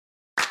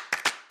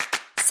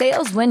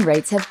sales win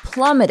rates have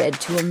plummeted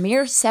to a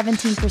mere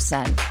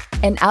 17%,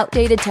 and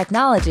outdated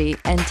technology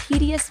and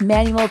tedious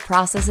manual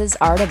processes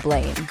are to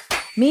blame.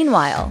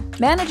 Meanwhile,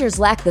 managers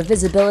lack the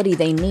visibility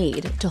they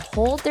need to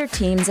hold their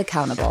teams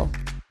accountable.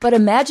 But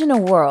imagine a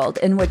world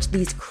in which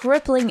these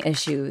crippling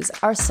issues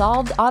are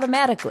solved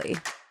automatically.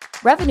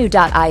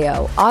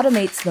 Revenue.io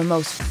automates the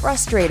most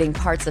frustrating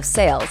parts of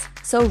sales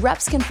so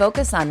reps can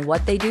focus on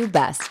what they do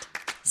best: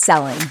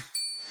 selling.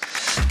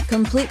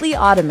 Completely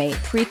automate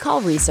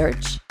pre-call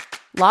research,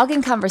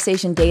 logging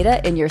conversation data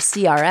in your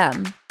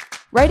CRM,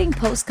 writing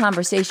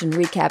post-conversation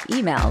recap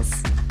emails,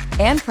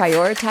 and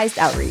prioritized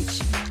outreach.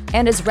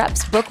 And as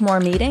reps book more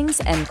meetings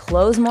and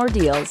close more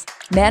deals,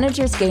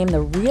 managers gain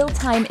the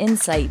real-time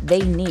insight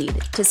they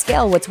need to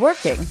scale what's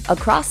working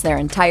across their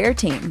entire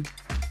team.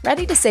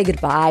 Ready to say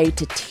goodbye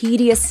to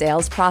tedious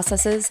sales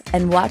processes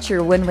and watch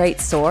your win rate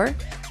soar?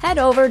 Head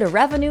over to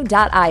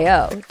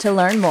Revenue.io to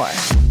learn more.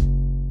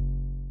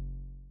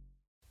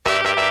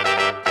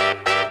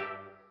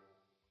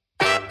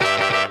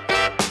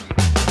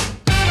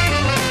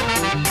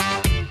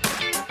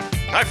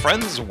 Hi,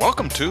 friends.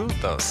 Welcome to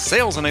the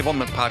Sales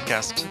Enablement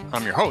Podcast.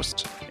 I'm your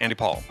host, Andy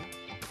Paul.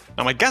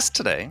 Now, my guest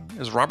today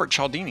is Robert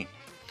Cialdini.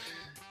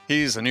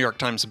 He's a New York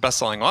Times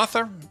bestselling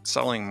author,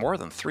 selling more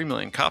than 3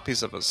 million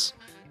copies of his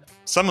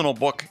seminal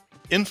book,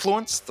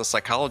 Influence, The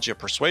Psychology of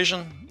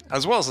Persuasion,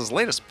 as well as his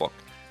latest book,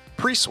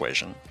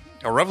 Persuasion,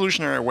 A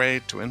Revolutionary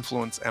Way to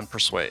Influence and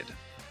Persuade.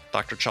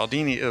 Dr.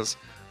 Cialdini is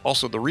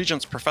also the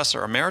Regents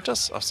Professor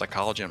Emeritus of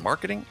Psychology and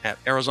Marketing at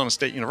Arizona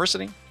State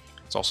University.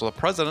 He's also the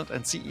president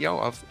and CEO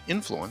of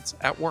Influence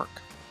at Work.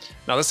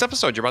 Now, this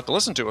episode you're about to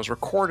listen to was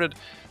recorded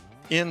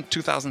in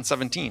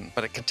 2017,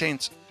 but it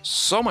contains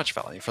so much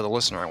value for the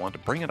listener, I want to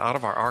bring it out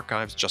of our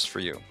archives just for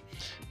you.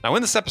 Now,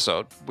 in this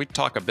episode, we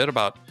talk a bit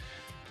about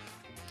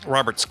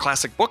Robert's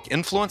classic book,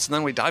 Influence, and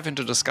then we dive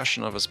into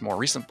discussion of his more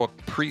recent book,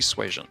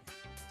 Persuasion.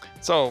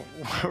 So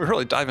we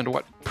really dive into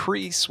what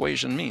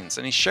persuasion means,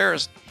 and he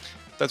shares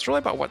that it's really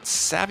about what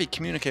savvy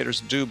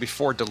communicators do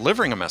before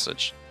delivering a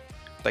message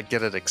that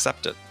get it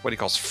accepted, what he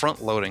calls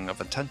front-loading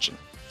of attention.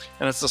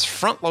 And it's this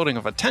front-loading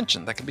of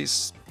attention that can be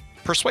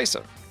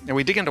persuasive. And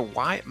we dig into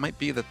why it might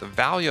be that the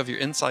value of your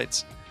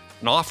insights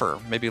and offer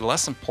may be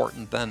less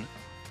important than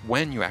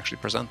when you actually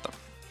present them.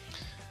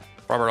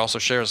 Robert also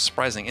shares a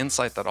surprising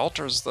insight that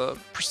alters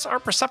our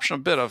perception a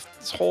bit of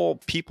this whole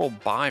people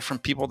buy from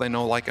people they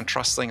know, like, and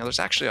trust thing. And there's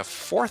actually a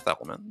fourth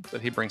element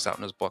that he brings out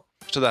in his book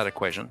to that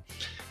equation.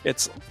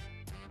 It's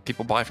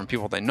people buy from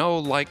people they know,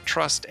 like,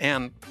 trust,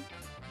 and,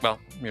 well,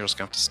 you're just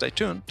going to have to stay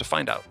tuned to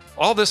find out.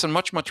 All this and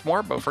much, much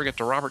more, but before we get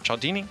to Robert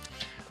Cialdini,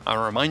 I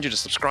want to remind you to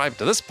subscribe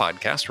to this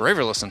podcast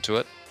wherever you listen to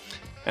it.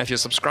 And if you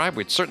subscribe,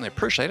 we'd certainly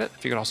appreciate it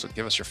if you could also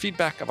give us your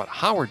feedback about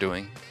how we're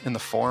doing in the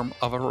form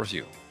of a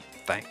review.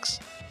 Thanks.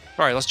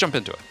 All right, let's jump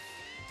into it.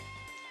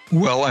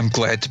 Well, I'm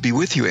glad to be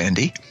with you,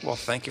 Andy. Well,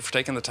 thank you for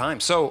taking the time.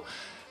 So,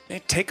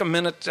 take a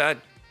minute.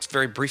 It's a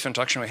very brief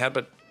introduction we had,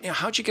 but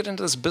how'd you get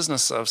into this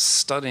business of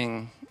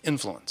studying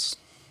influence?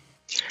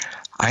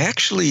 I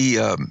actually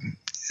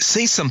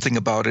say something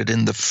about it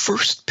in the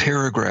first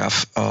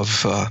paragraph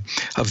of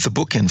the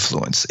book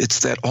Influence. It's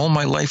that all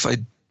my life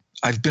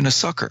I've been a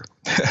sucker.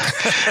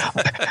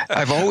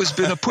 I've always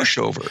been a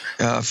pushover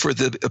for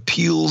the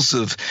appeals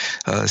of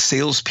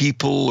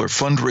salespeople or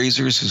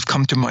fundraisers who've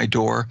come to my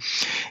door,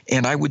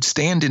 and I would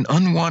stand in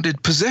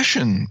unwanted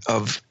possession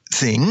of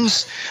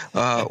things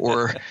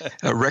or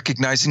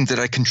recognizing that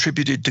I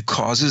contributed to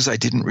causes I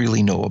didn't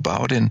really know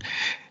about, and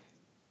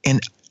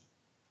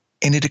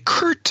it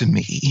occurred to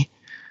me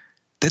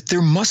that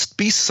there must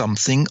be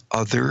something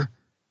other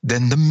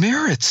than the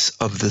merits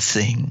of the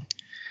thing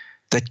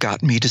that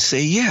got me to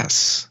say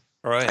yes.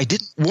 Right. I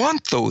didn't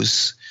want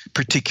those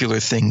particular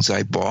things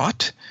I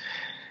bought,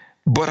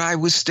 but I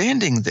was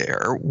standing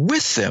there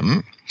with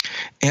them,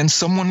 and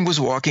someone was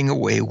walking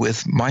away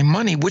with my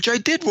money, which I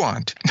did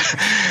want.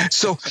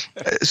 So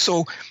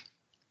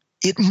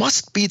it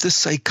must be the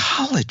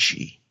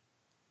psychology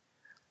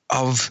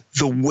of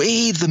the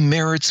way the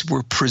merits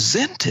were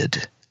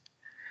presented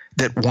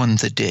that won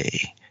the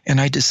day.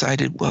 And I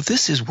decided, well,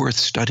 this is worth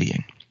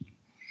studying.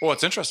 Well,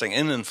 it's interesting.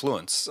 In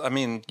Influence, I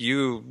mean,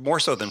 you,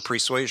 more so than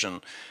Persuasion,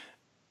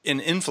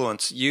 in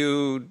Influence,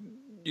 you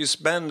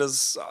spend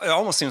it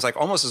almost seems like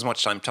almost as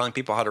much time telling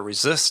people how to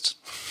resist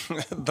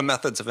the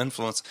methods of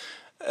influence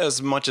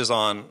as much as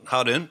on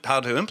how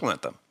to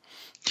implement them.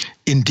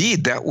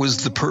 Indeed, that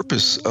was the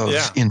purpose of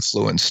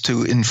Influence,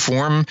 to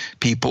inform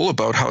people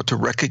about how to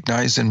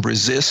recognize and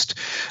resist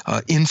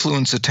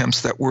influence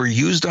attempts that were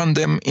used on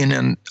them in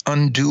an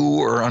undue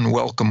or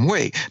unwelcome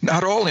way.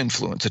 Not all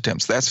influence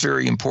attempts. That's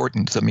very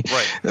important. I mean,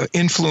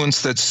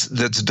 influence that's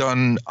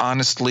done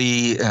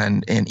honestly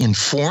and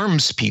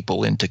informs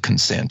people into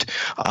consent.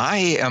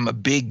 I am a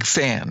big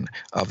fan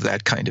of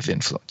that kind of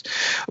influence.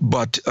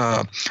 But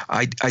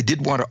I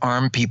did want to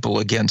arm people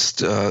against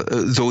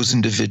those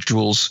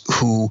individuals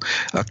who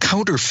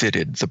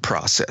counterfeited the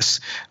process,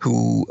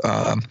 who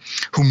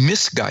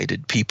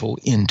misguided people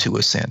into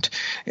assent.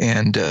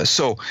 And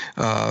so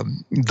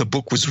the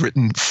book was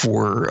written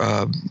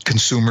for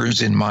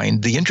consumers in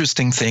mind. The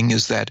interesting thing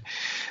is that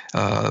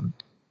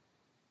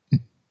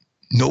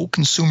no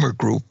consumer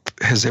group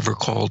has ever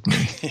called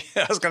me.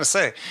 Yeah, I was going to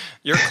say,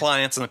 your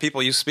clients and the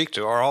people you speak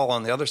to are all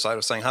on the other side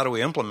of saying, how do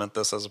we implement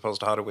this as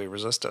opposed to how do we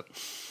resist it?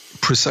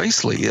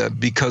 Precisely,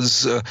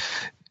 because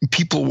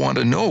people want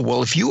to know,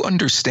 well, if you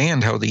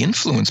understand how the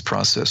influence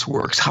process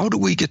works, how do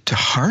we get to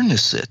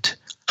harness it?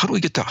 How do we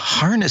get to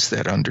harness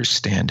that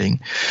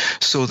understanding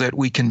so that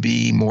we can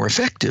be more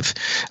effective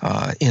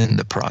in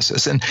the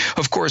process? And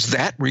of course,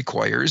 that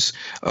requires,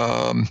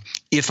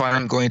 if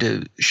I'm going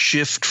to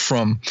shift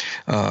from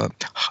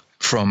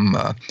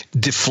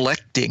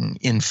deflecting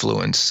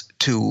influence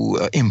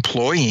to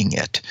employing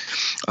it,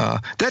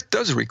 that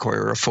does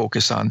require a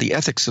focus on the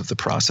ethics of the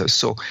process.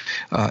 So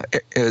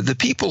the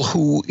people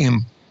who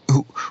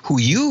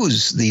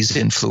use these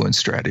influence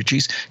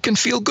strategies can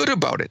feel good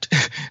about it.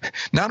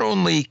 Not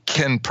only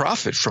can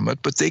profit from it,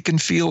 but they can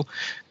feel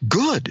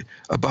good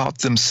about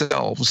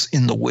themselves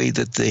in the way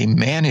that they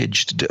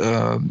managed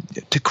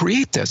to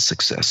create that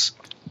success.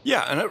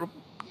 Yeah, and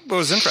what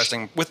was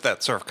interesting with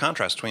that sort of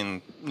contrast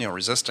between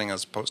resisting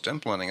as opposed to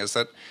implementing is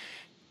that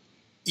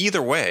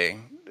either way,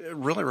 it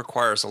really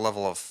requires a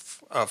level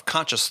of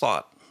conscious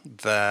thought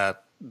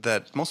that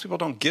most people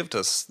don't give to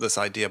this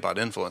idea about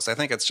influence. I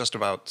think it's just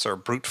about sort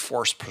of brute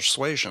force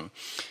persuasion.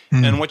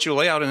 Mm. And what you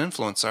lay out in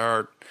influence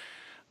are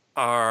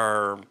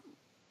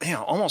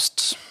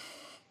almost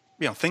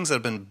things that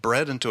have been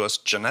bred into us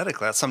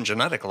genetically at some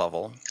genetic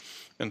level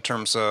in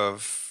terms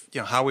of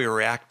how we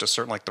react to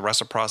certain, like the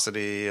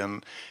reciprocity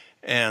and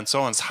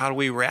so on. So how do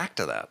we react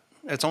to that?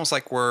 It's almost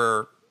like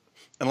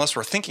unless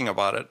we're thinking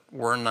about it,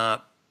 we're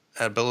not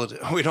able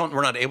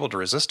to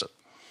resist it.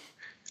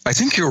 I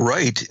think you're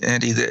right,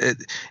 Andy.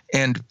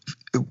 And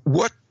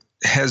what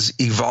has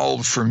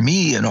evolved for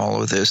me in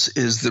all of this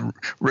is the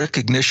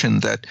recognition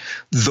that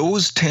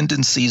those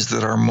tendencies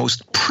that are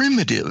most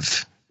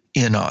primitive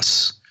in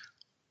us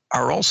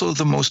are also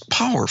the most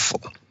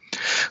powerful.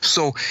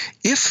 So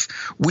if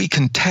we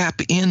can tap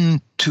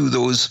into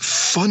those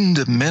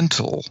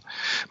fundamental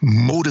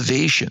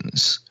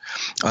motivations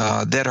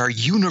that are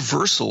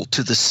universal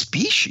to the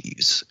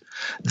species,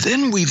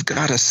 then we've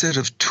got a set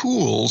of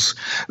tools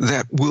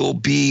that will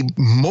be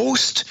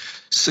most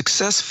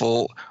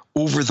successful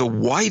over the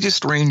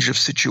widest range of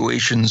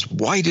situations,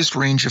 widest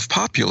range of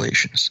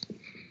populations.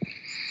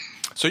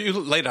 So you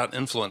laid out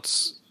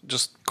influence,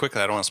 just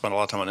quickly, I don't want to spend a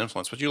lot of time on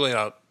influence, but you laid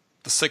out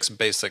the 6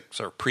 basic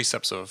sort of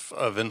precepts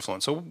of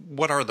influence. So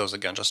what are those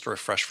again, just to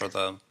refresh for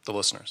the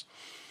listeners?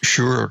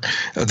 Sure.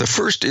 The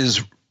first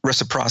is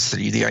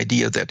reciprocity, the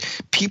idea that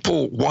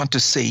people want to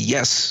say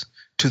yes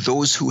to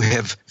those who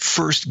have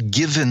first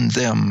given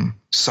them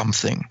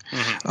something.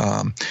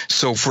 Mm-hmm.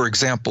 So, for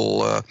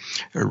example,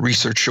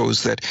 research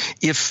shows that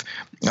if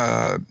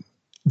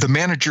the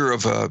manager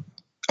of a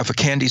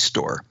candy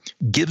store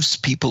gives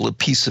people a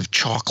piece of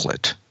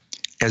chocolate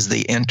as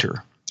they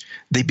enter,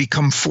 they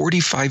become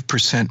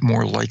 45%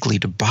 more likely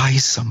to buy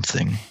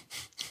something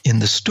in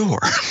the store.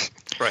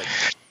 Right.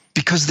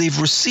 Because they've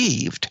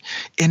received,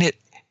 and it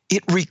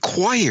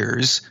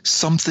requires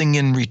something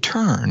in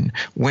return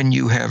when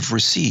you have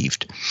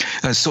received.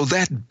 So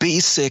that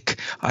basic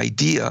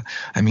idea,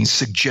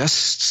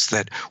 suggests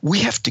that we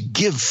have to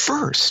give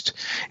first.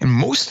 And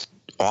most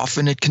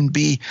often it can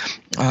be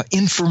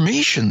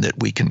information that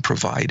we can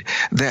provide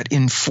that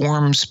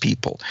informs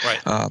people.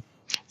 Right.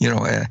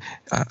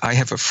 I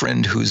have a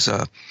friend who's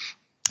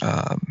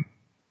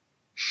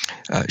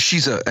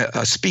she's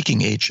a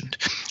speaking agent,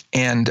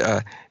 and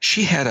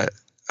she had a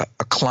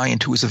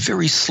client who was a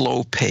very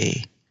slow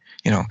pay.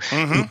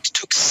 Mm-hmm. It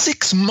took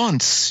 6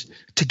 months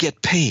to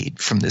get paid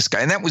from this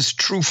guy. And that was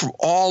true for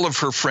all of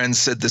her friends,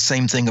 said the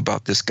same thing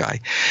about this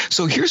guy.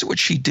 So here's what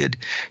she did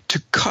to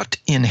cut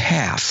in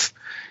half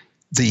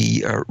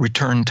the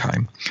return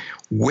time.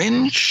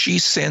 When she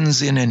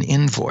sends in an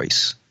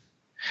invoice,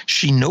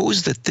 she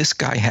knows that this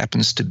guy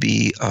happens to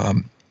be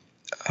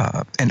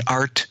an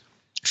art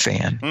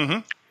fan. Mm-hmm.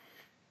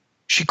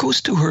 She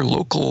goes to her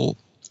local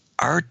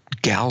art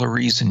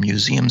galleries and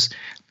museums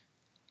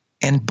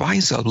and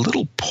buys a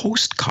little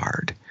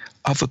postcard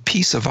of a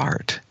piece of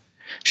art.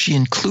 She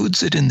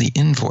includes it in the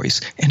invoice,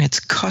 and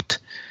it's cut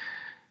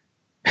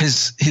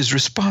his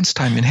response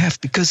time in half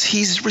because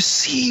he's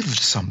received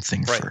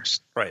something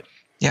first. Right.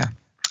 Yeah.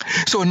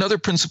 So another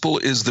principle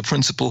is the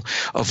principle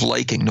of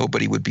liking.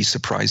 Nobody would be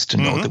surprised to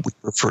know that we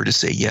prefer to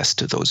say yes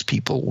to those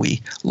people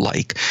we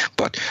like.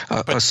 But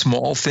a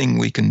small thing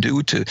we can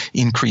do to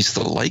increase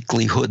the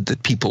likelihood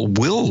that people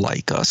will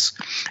like us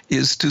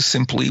is to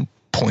simply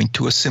point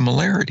to a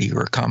similarity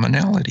or a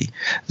commonality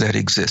that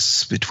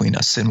exists between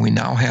us. And we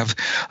now have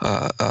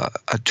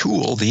a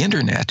tool, the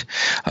internet,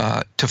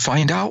 to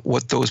find out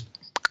what those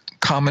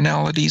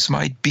commonalities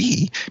might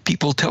be.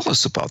 People tell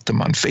us about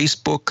them on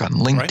Facebook, on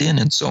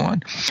LinkedIn, and so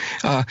on.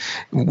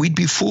 We'd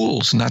be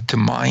fools not to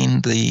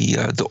mind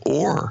the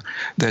ore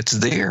that's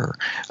there.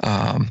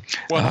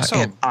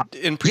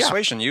 In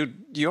Persuasion,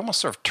 you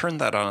almost sort of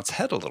turned that on its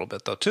head a little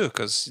bit, though, too,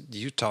 because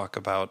you talk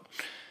about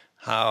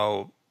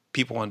how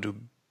people want to do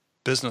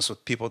business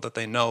with people that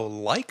they know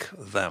like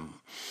them.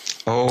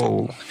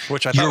 Oh,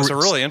 which I thought was a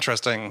really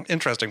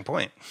interesting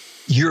point.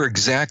 You're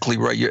exactly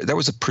right. That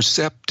was a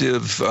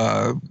perceptive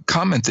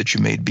comment that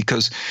you made,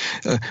 because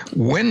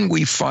when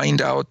we find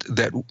out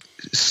that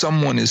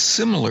someone is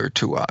similar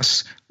to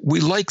us, we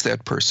like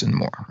that person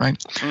more, right?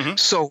 Mm-hmm.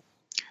 So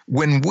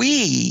when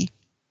we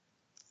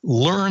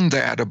learn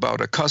that about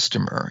a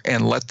customer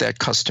and let that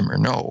customer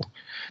know,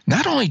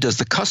 not only does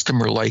the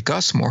customer like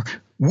us more,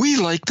 we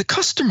like the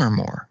customer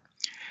more.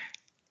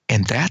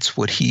 And that's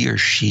what he or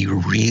she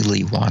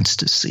really wants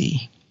to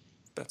see.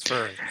 That's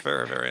very,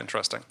 very, very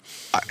interesting.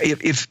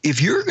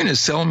 If you're going to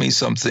sell me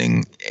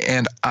something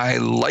and I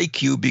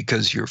like you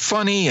because you're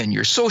funny and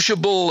you're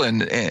sociable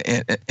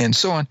and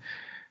so on,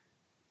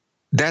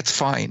 that's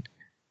fine.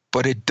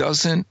 But it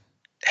doesn't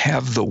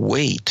have the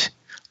weight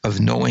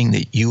of knowing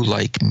that you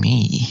like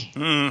me,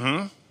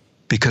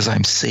 because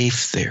I'm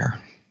safe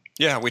there.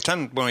 Yeah, we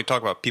tend, when we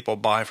talk about people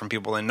buy from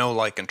people they know,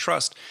 like, and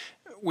trust,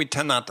 we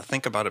tend not to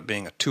think about it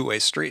being a two-way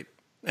street.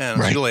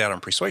 And as you lay out on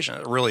Persuasion,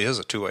 it really is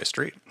a two-way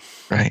street.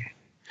 Right.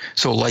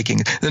 So liking.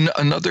 Then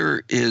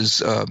another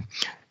is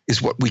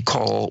what we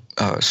call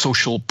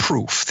social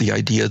proof, the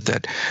idea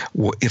that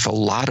if a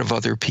lot of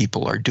other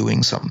people are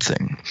doing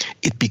something,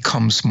 it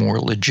becomes more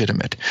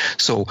legitimate.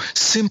 So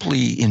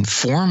simply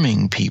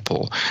informing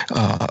people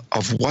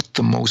of what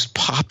the most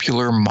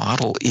popular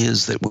model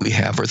is that we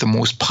have, or the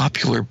most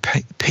popular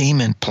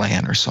payment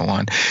plan or so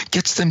on,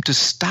 gets them to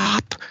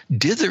stop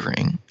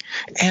dithering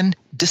and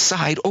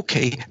decide,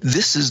 okay,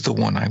 this is the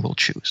one I will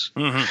choose.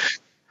 Mm-hmm.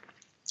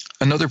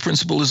 Another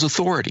principle is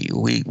authority.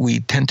 We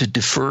tend to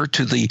defer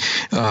to the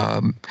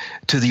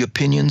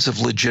opinions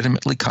of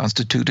legitimately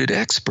constituted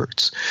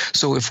experts.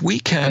 So if we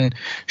can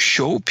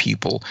show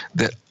people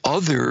that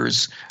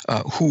others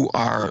who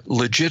are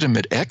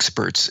legitimate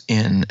experts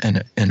in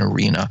an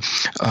arena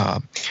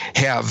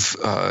have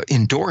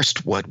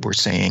endorsed what we're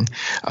saying,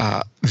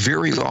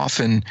 very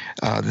often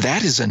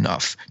that is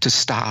enough to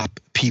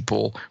stop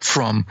people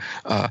from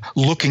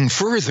looking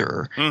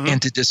further and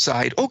to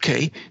decide,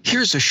 okay,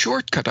 here's a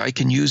shortcut I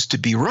can use to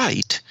be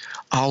right.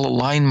 I'll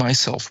align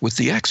myself with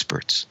the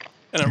experts.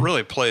 And it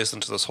really plays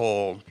into this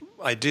whole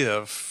idea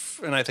of,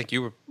 and I think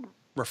you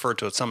referred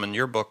to it some in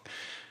your book,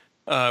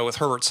 with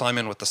Herbert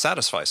Simon with the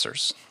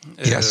satisficers.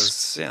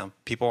 Yes.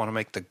 People want to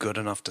make the good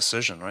enough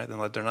decision, right?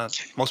 They're not,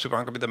 most people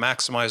aren't going to be the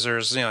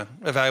maximizers,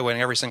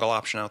 evaluating every single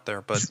option out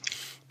there, but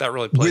that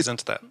really plays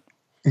into that.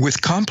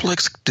 With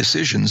complex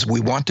decisions,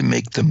 we want to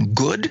make them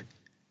good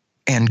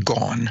and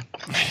gone.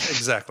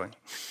 Exactly.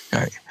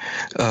 Right.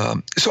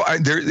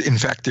 In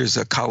fact, there's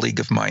a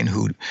colleague of mine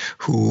who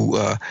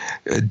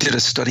did a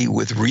study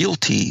with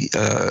realty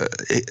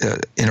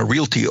in a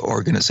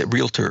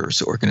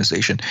realtors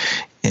organization,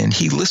 and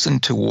he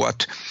listened to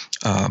what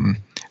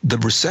the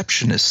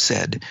receptionist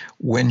said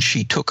when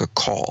she took a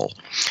call.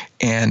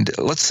 And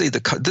let's say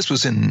this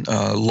was in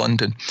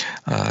London.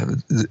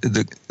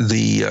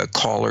 The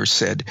caller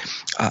said,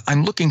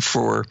 "I'm looking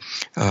for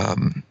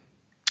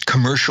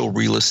commercial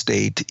real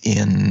estate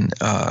in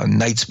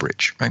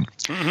Knightsbridge," right?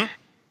 Mm-hmm.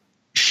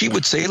 She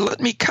would say, let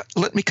me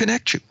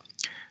connect you,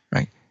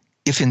 right?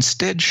 If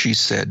instead she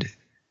said,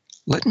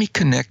 "Let me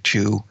connect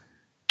you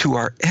to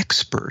our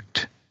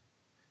expert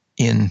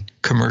in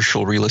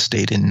commercial real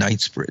estate in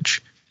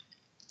Knightsbridge,"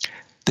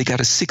 they got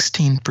a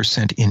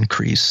 16%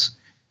 increase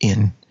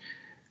in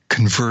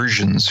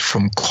conversions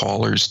from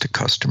callers to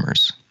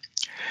customers.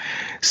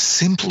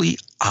 Simply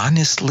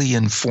honestly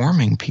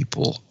informing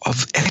people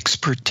of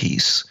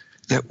expertise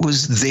that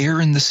was there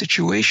in the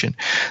situation.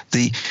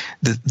 The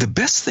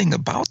best thing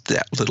about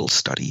that little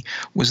study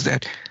was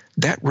that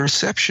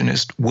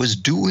receptionist was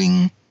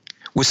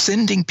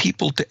sending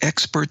people to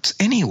experts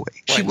anyway.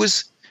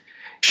 Right.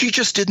 She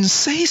just didn't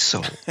say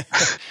so.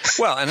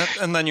 Well,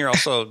 and then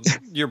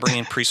you're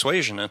bringing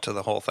persuasion into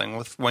the whole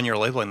thing when you're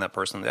labeling that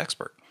person the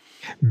expert.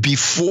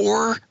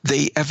 Before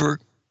they ever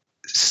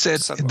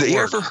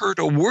ever heard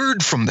a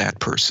word from that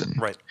person,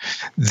 right?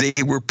 They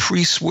were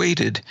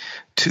persuaded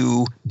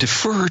to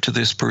defer to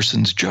this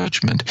person's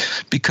judgment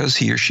because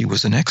he or she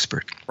was an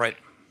expert. Right.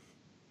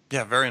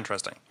 Yeah, very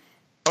interesting.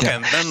 Okay, yeah.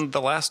 And then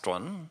the last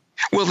one.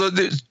 Well,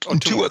 there's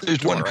two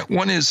others.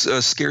 One is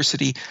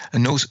scarcity.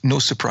 No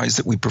surprise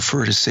that we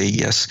prefer to say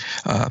yes.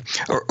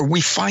 Or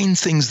we find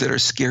things that are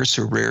scarce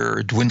or rare,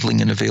 or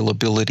dwindling in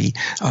availability,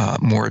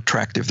 more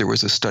attractive. There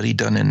was a study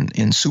done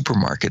in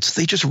supermarkets.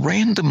 They just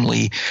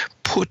randomly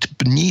put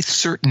beneath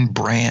certain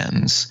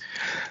brands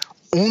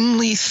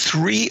only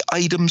 3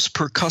 items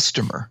per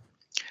customer,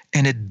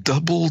 and it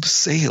doubled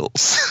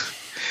sales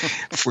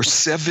for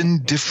 7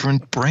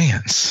 different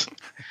brands.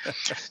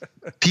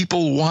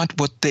 People want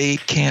what they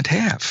can't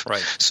have.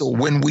 Right. So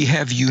when we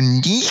have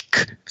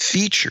unique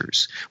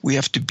features, we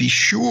have to be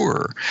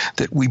sure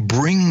that we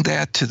bring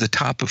that to the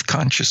top of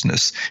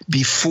consciousness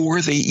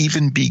before they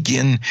even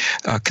begin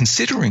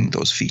considering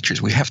those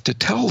features. We have to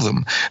tell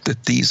them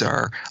that these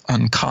are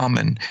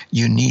uncommon,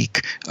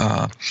 unique,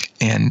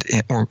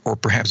 or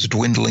perhaps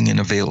dwindling in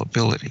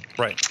availability.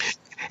 Right.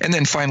 And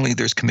then finally,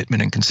 there's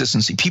commitment and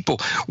consistency.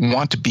 People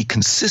want to be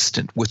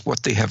consistent with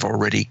what they have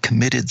already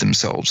committed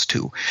themselves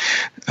to.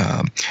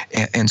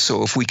 And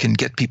so if we can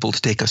get people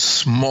to take a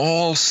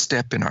small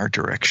step in our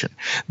direction,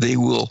 they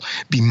will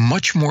be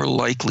much more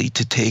likely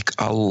to take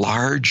a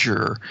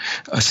larger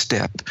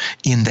step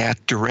in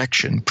that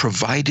direction,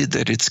 provided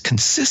that it's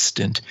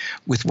consistent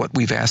with what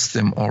we've asked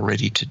them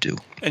already to do.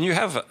 And you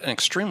have an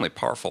extremely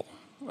powerful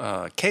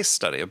case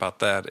study about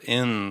that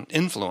in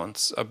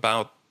Influence,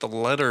 about the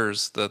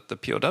letters that the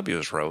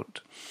POWs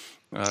wrote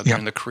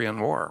during the Korean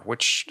War,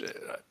 which,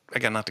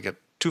 again, not to get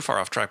too far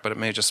off track, but it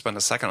may just spend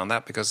a second on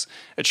that because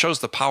it shows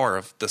the power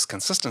of this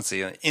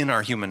consistency in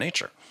our human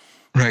nature.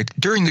 Right.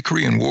 During the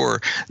Korean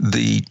War,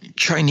 the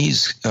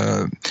Chinese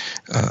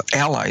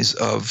allies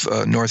of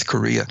North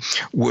Korea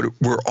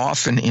were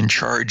often in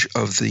charge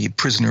of the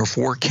prisoner of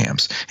war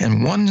camps.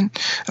 And one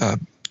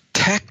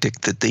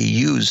tactic that they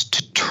used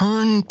to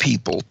turn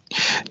people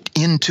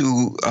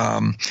into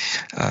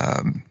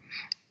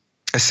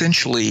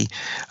essentially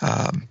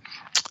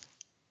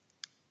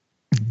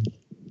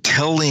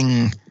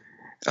telling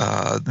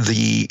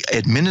the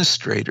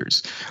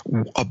administrators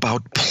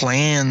about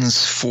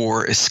plans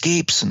for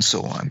escapes and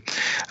so on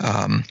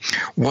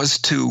was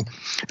to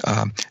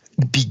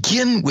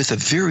begin with a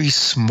very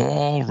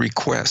small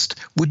request.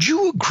 Would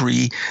you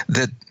agree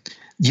that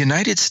the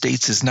United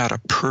States is not a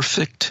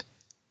perfect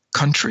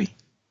country?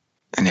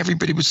 And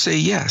everybody would say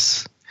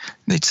yes.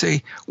 They'd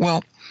say,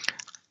 well,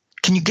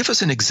 can you give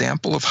us an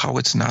example of how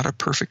it's not a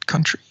perfect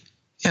country?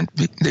 And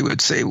they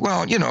would say,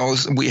 well,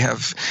 we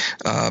have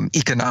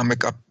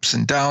economic ups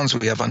and downs.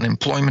 We have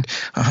unemployment.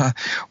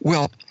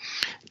 Well,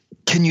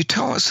 can you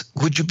tell us,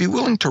 would you be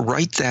willing to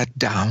write that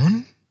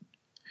down?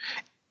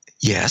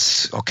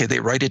 Yes. Okay, they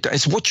write it down.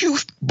 It's what you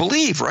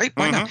believe, right?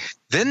 Why not?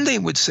 Then they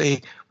would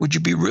say, would you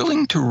be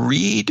willing to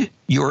read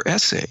your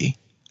essay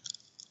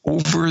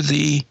over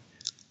the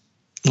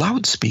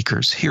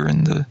loudspeakers here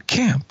in the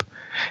camp?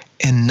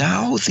 And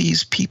now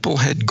these people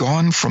had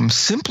gone from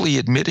simply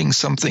admitting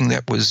something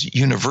that was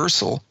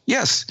universal,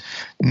 yes,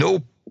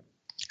 no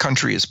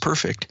country is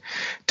perfect,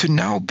 to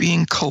now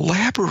being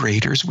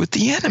collaborators with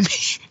the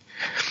enemy.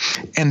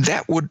 And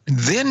that would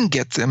then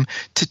get them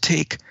to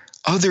take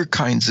other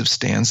kinds of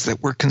stands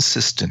that were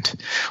consistent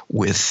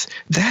with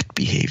that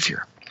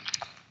behavior.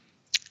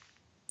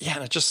 Yeah,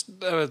 and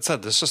it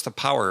said there's just the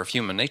power of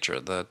human nature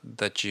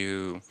that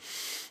you,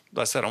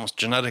 I said, almost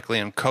genetically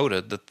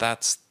encoded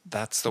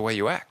that's the way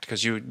you act,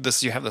 because you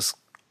have this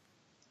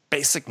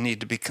basic need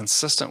to be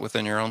consistent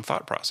within your own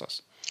thought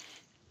process.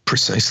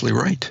 Precisely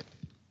right.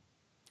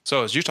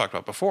 So as you talked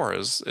about before,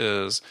 if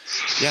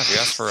you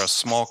ask for a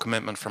small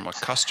commitment from a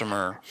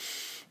customer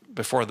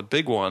before the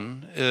big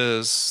one,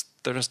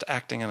 they're just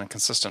acting in a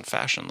consistent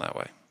fashion that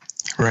way.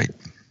 Right.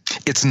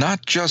 It's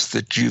not just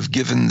that you've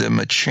given them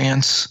a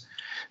chance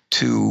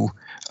to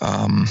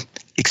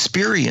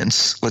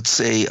experience, let's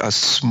say, a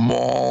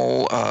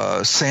small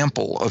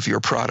sample of your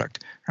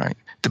product, right?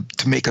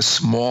 To make a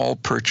small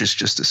purchase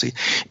just to see.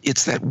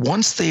 It's that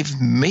once they've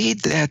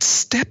made that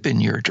step in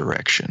your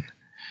direction,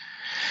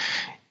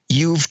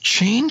 you've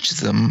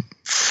changed them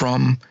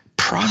from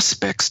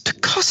prospects to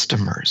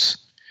customers.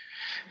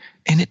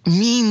 And it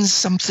means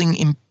something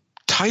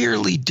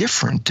entirely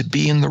different to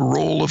be in the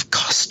role of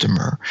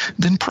customer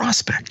than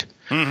prospect.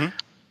 Mm-hmm.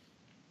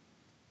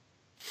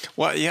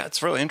 Well, yeah,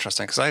 it's really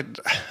interesting because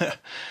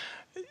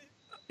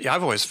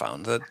I've always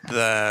found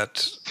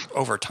that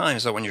over time,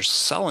 so when you're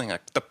selling,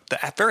 the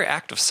very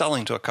act of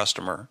selling to a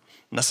customer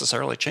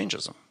necessarily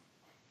changes them.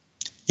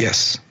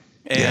 Yes.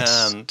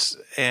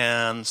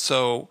 And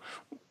so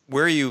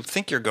where you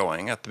think you're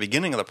going at the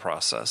beginning of the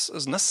process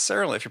is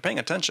necessarily, if you're paying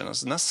attention,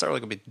 is necessarily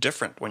going to be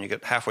different when you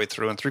get halfway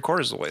through and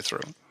 3/4 of the way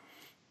through.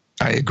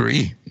 I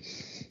agree.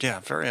 Yeah,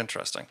 very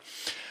interesting.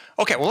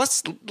 Okay, well,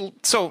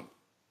 so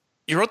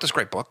you wrote this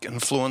great book,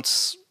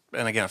 Influence.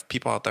 And again, if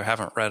people out there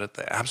haven't read it,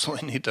 they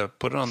absolutely need to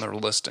put it on their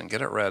list and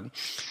get it read.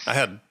 I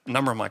had a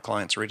number of my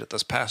clients read it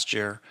this past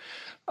year.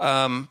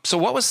 So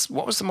what was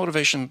the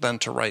motivation then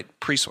to write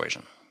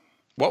Persuasion?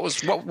 What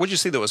would you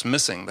see that was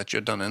missing that you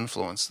had done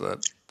Influence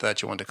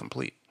that you wanted to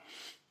complete?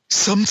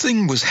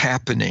 Something was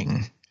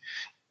happening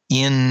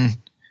in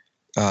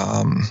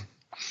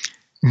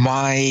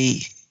my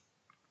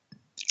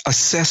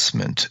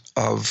assessment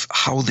of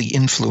how the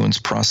influence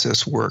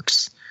process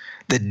works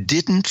that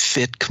didn't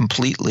fit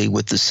completely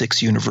with the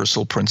 6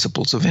 universal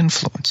principles of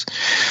influence.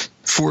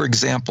 For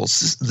example,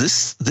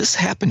 this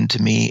happened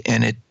to me,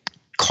 and it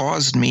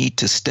caused me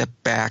to step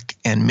back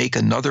and make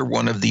another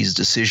one of these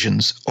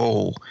decisions.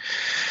 Oh,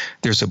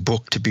 there's a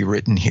book to be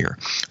written here.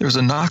 There was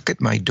a knock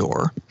at my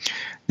door.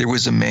 There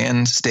was a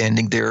man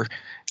standing there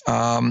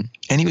And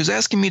he was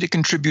asking me to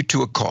contribute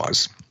to a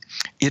cause.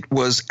 It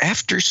was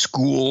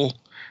after-school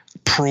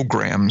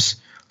programs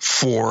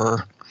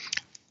for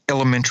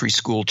elementary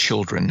school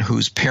children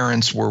whose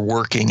parents were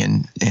working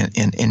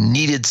and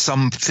needed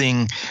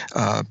something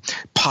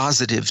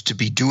positive to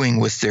be doing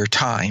with their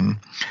time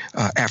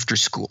after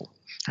school.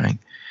 Right?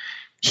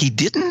 He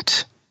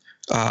didn't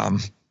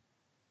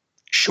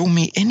show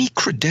me any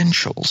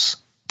credentials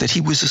that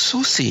he was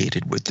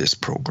associated with this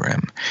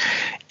program.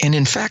 And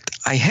in fact,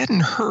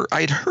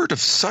 I'd heard of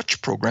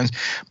such programs,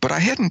 but I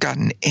hadn't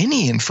gotten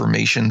any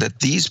information that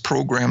these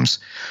programs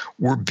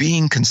were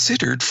being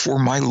considered for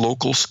my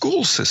local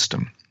school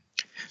system,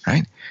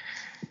 right?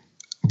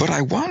 But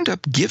I wound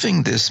up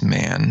giving this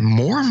man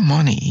more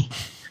money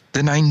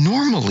than I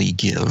normally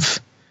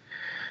give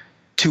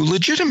to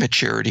legitimate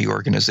charity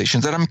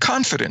organizations that I'm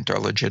confident are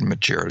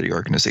legitimate charity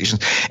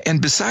organizations.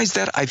 And besides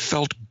that, I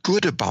felt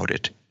good about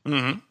it.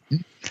 Mm-hmm.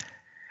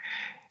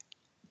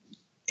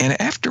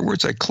 And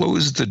afterwards, I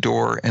closed the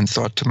door and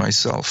thought to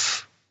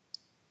myself,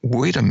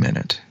 wait a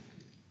minute.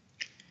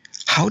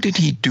 How did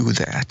he do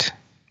that?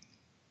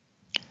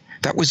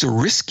 That was a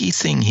risky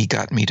thing he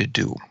got me to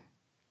do,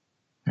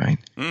 right?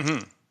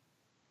 Mm-hmm.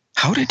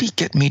 How did he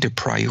get me to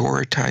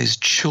prioritize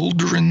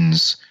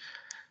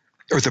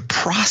the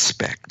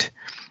prospect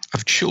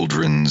of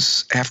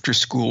children's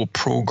after-school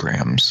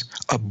programs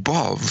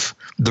above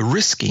the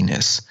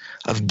riskiness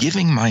of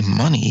giving my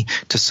money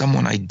to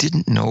someone I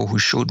didn't know who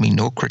showed me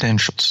no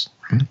credentials?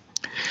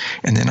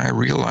 And then I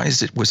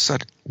realized it was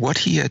what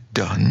he had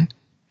done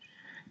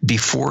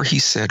before he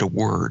said a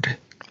word.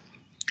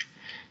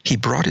 He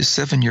brought his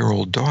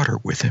 7-year-old daughter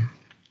with him.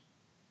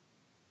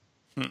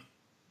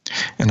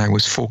 And I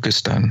was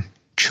focused on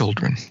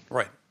children.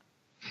 Right.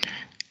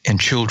 And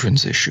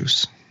children's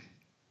issues.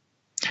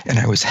 And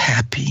I was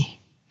happy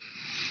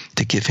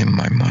to give him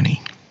my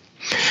money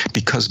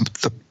because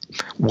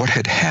what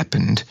had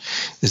happened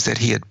is that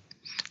he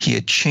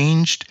had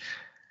changed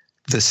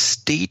the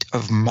state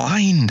of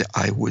mind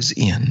I was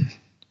in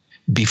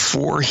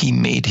before he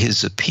made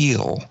his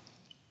appeal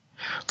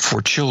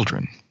for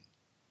children.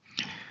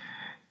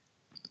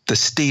 The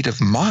state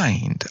of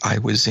mind I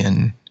was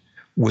in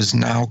was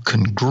now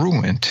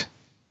congruent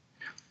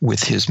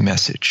with his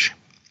message.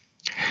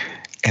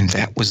 And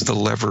that was the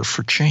lever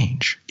for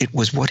change. It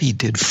was what he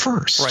did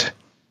first. Right.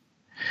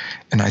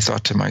 And I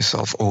thought to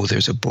myself, oh,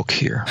 there's a book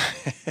here.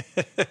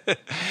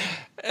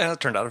 And it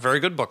turned out a very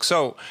good book.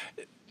 So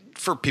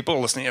for people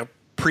listening,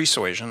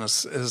 Persuasion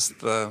is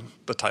the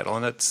title,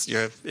 and it's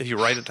if you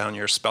write it down,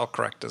 your spell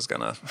check is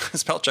going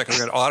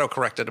to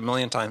auto-correct it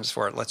 1,000,000 times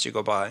before it lets you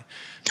go by.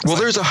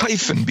 There's a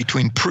hyphen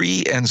between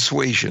pre and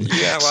suasion,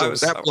 yeah, so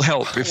that will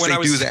help if they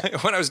do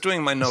that. When I was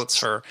doing my notes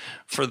for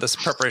this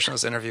preparation of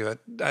this interview,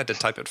 I had to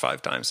type it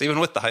 5 times, even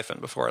with the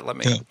hyphen, before it let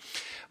me. Yeah.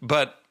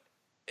 But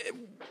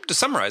to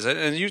summarize it,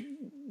 and you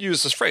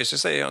use this phrase, you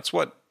say it's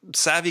what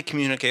savvy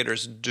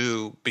communicators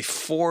do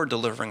before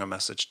delivering a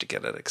message to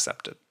get it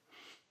accepted.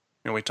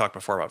 We talked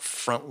before about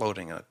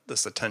front-loading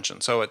this attention.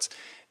 So it's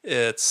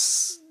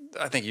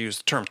I think you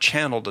used the term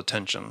channeled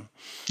attention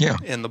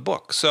in the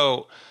book.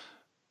 So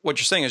what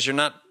you're saying is you're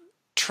not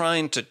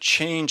trying to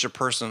change a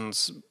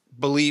person's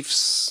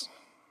beliefs.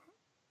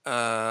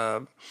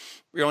 You're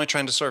only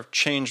trying to sort of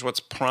change what's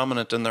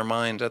prominent in their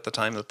mind at the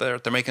time that they're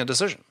making a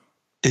decision.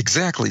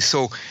 Exactly.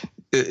 So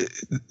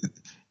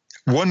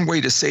one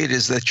way to say it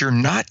is that you're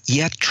not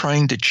yet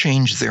trying to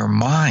change their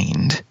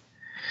mind.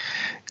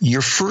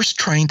 You're first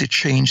trying to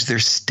change their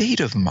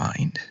state of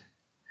mind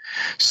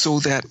so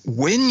that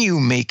when you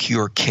make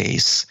your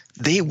case,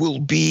 they will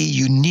be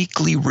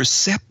uniquely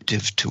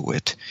receptive to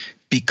it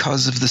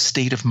because of the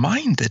state of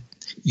mind that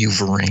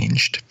you've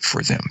arranged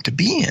for them to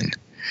be in.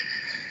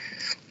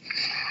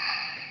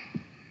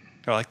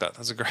 I like that.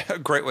 That's a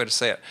great way to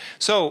say it.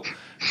 So,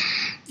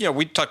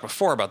 we talked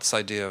before about this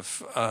idea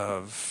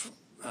of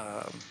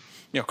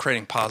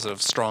creating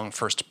positive, strong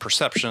first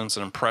perceptions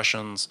and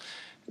impressions,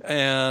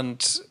 and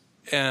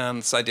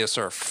this idea of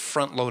sort of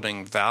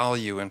front-loading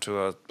value into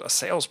a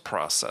sales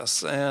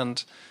process.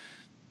 And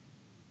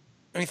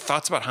any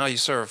thoughts about how you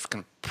sort of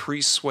can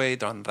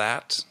persuade on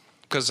that?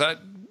 Because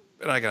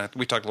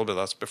we talked a little bit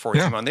about this before we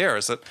came on the air,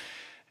 is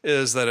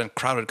that in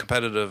crowded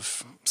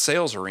competitive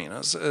sales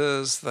arenas,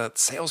 is that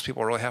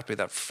salespeople really have to be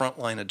that front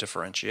line of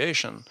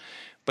differentiation.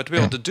 But to be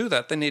able to do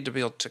that, they need to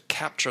be able to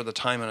capture the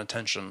time and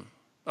attention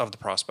of the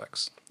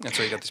prospects. And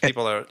so you got these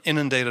people that are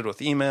inundated with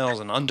emails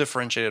and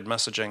undifferentiated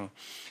messaging.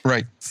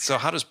 Right. So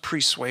how does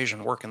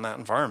persuasion work in that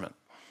environment?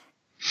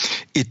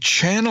 It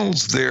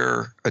channels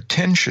their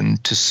attention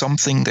to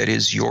something that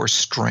is your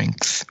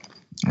strength.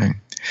 Right?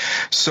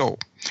 So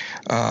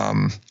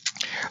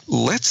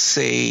let's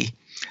say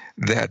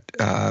that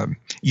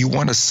you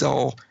want to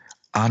sell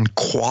on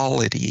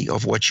quality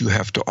of what you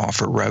have to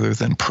offer rather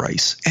than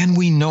price. And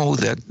we know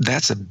that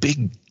that's a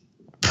big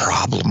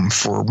problem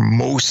for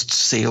most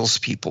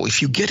salespeople.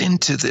 If you get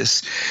into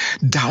this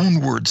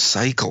downward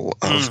cycle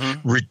of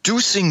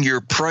reducing your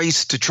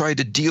price to try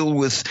to deal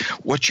with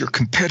what your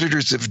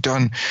competitors have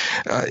done,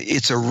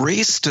 it's a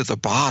race to the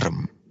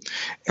bottom.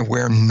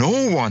 where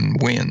no one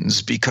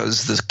wins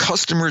because the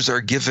customers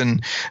are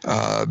given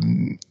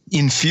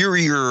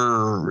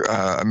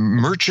inferior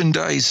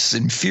merchandise,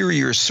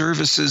 inferior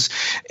services,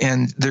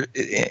 and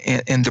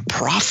the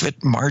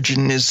profit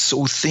margin is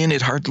so thin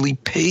it hardly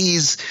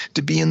pays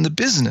to be in the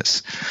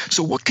business.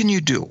 So what can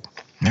you do?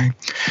 Right?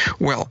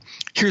 Well,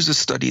 here's a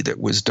study that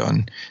was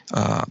done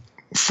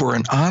for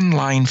an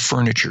online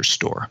furniture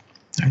store.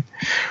 Right?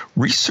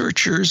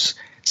 Researchers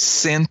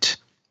sent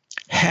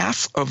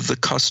half of the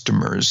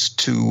customers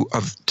to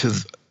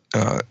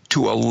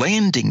a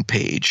landing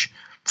page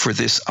for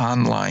this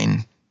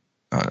online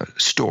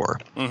store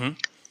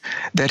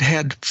that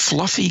had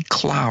fluffy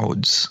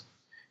clouds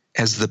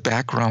as the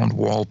background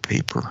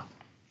wallpaper.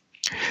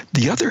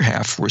 The other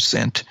half were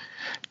sent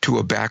to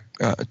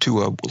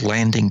a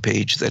landing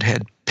page that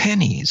had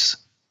pennies,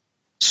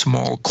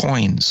 small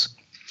coins,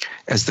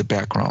 as the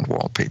background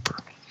wallpaper.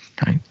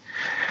 Right?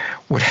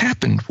 What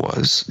happened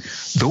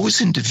was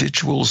those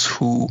individuals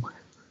who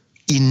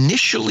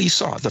initially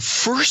saw, the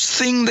first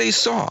thing they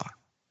saw,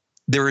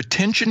 their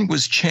attention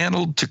was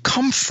channeled to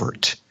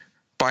comfort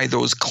by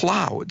those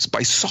clouds,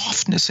 by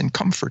softness and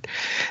comfort.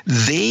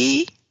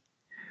 They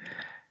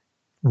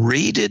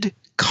rated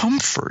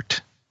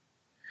comfort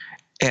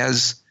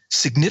as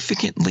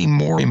significantly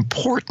more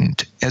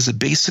important as a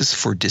basis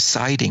for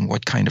deciding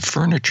what kind of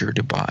furniture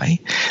to buy.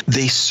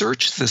 They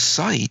searched the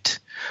site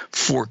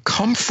for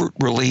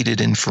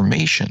comfort-related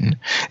information,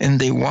 and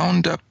they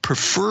wound up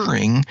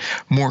preferring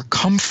more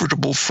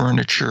comfortable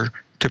furniture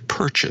to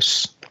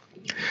purchase.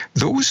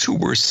 Those who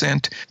were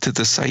sent to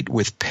the site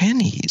with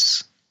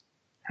pennies,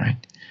 right,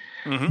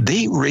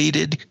 they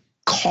rated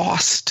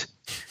cost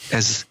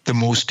as the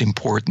most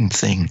important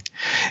thing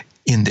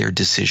in their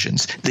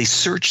decisions. They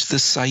searched the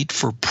site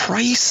for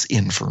price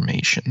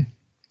information,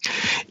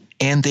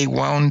 and they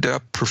wound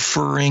up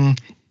preferring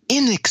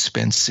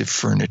inexpensive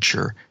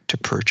furniture to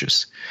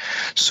purchase.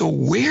 So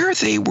where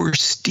they were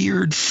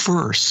steered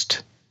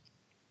first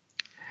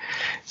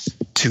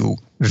to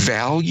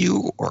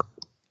value or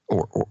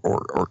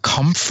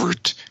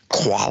comfort,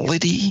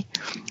 quality,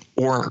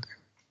 or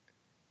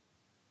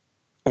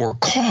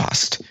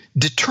cost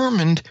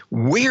determined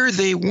where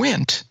they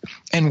went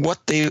and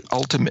what they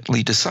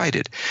ultimately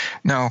decided.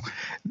 Now,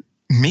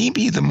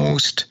 maybe the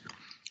most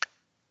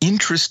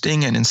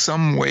interesting and in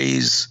some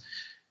ways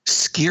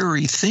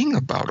scary thing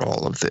about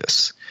all of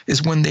this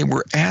is when they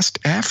were asked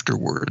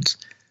afterwards,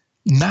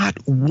 not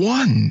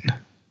one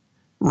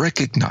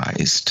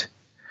recognized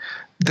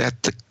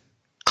that the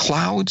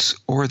clouds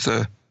or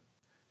the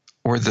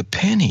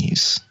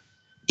pennies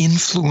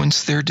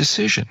influenced their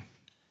decision.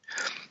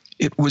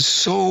 It was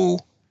so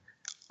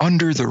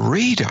under the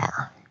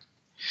radar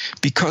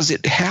because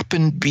it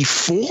happened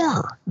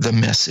before the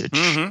message.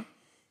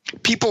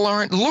 People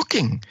aren't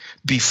looking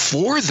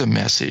before the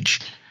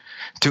message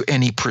to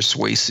any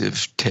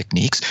persuasive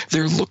techniques.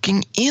 They're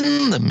looking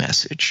in the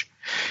message.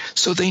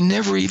 So they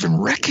never even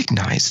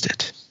recognized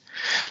it.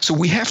 So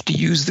we have to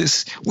use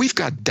this. We've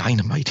got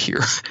dynamite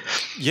here.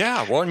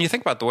 Yeah, well, and you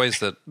think about the ways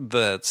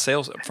that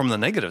sales, from the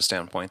negative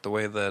standpoint, the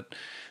way that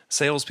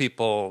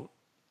salespeople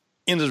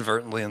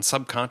inadvertently and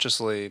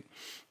subconsciously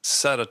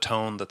set a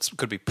tone that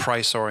could be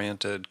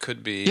price-oriented,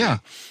 could be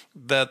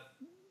that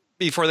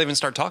before they even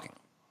start talking.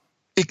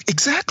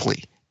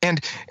 Exactly.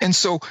 And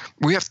so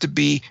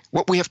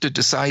what we have to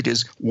decide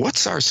is,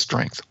 what's our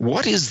strength?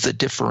 What is the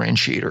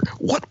differentiator?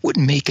 What would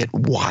make it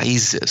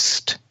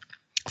wisest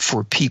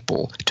for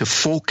people to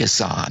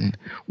focus on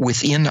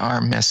within our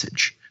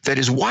message that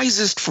is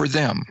wisest for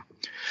them,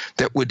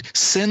 that would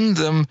send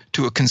them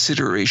to a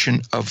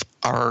consideration of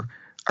our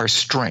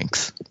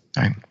strength,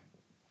 right?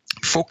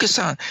 Focus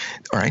on,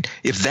 all right,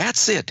 if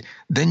that's it,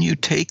 then you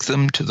take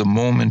them to the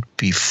moment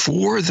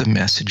before the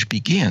message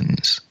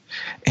begins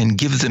and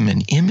give them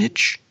an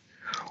image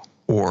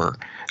or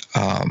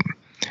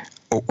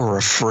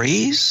a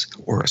phrase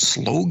or a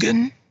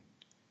slogan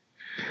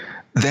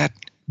that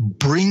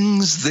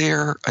brings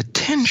their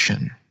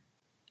attention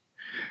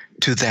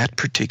to that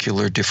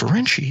particular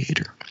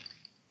differentiator.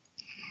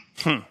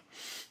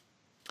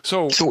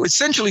 So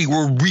essentially,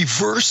 we're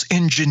reverse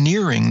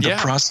engineering the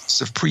process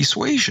of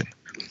persuasion.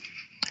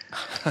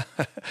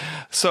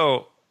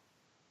 So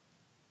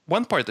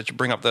one part that you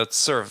bring up that's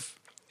sort of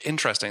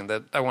interesting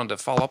that I wanted to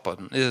follow up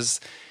on is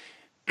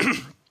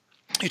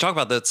you talk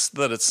about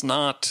that it's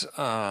not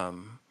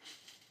often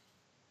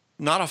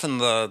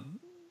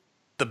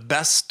the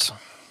best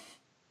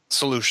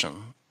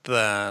solution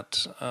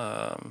that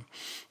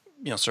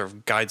sort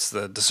of guides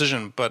the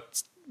decision,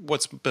 but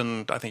what's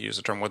been, I think you used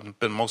the term, what's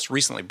been most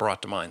recently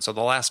brought to mind. So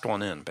the last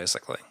one in,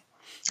 basically.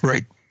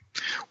 Right.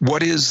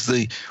 What's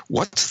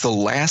the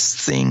last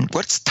thing?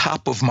 What's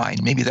top of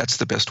mind? Maybe that's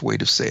the best way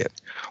to say it.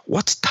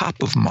 What's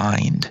top of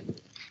mind,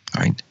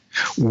 right?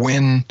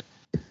 When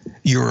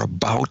you're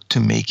about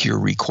to make your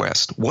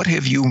request, what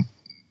have you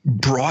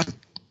brought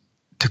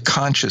to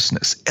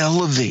consciousness,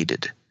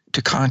 elevated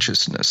to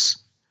consciousness,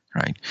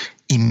 right?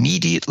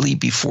 Immediately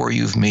before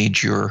you've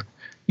made your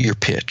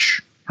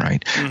pitch,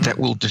 right? Mm-hmm. That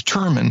will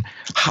determine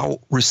how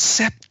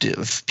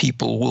receptive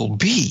people will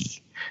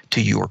be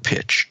to your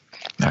pitch.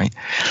 Right.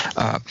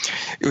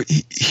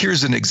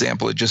 Here's an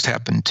example. It just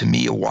happened to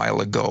me a while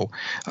ago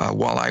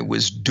while I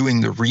was doing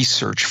the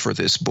research for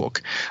this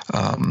book.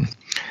 And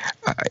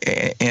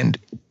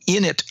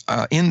in it,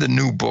 in the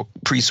new book,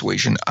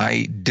 Persuasion,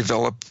 I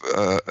develop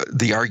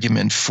the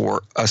argument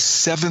for a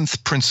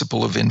seventh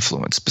principle of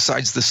influence.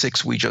 Besides the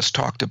six we just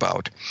talked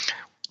about,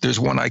 there's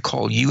one I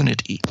call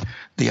unity,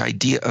 the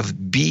idea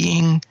of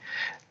being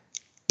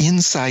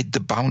inside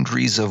the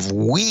boundaries of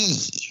we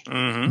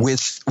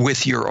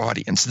with your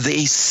audience.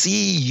 They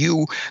see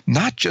you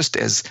not just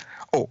as,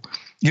 oh,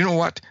 you know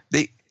what?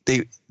 They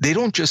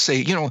don't just say,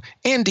 you know,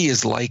 Andy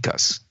is like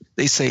us.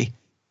 They say,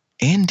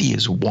 Andy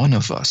is one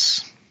of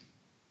us.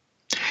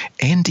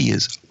 Andy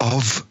is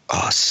of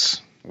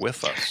us.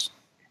 With us.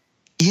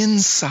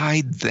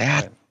 Inside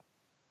that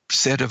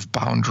set of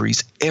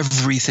boundaries,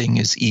 everything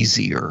is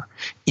easier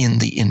in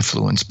the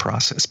influence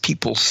process.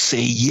 People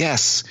say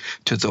yes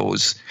to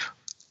those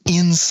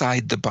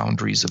inside the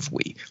boundaries of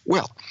we.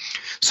 Well,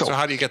 so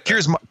how do you get there?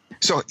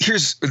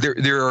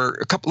 There are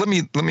a couple. Let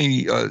me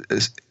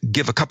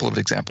give a couple of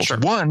examples. Sure.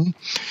 One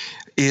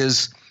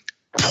is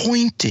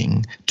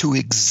pointing to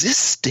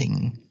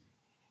existing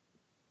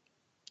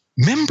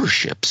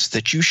memberships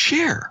that you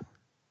share.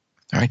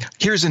 All right.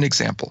 Here's an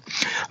example.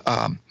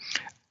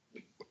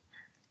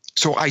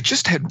 So I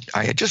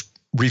had just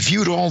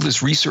reviewed all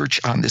this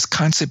research on this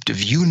concept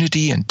of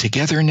unity and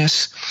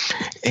togetherness,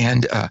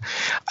 and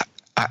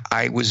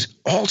I was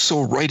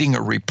also writing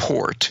a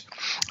report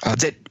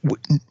that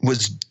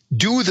was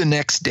due the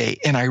next day,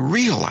 and I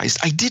realized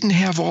I didn't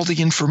have all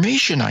the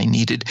information I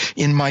needed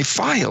in my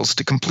files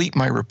to complete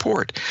my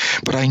report.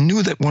 But I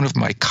knew that one of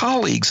my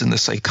colleagues in the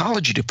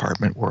psychology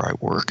department where I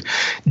work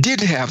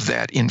did have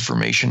that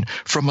information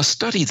from a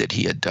study that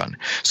he had done.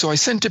 So I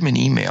sent him an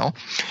email,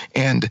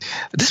 and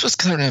this was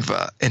kind of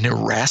an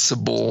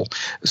irascible,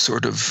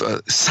 sort of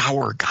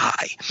sour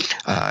guy.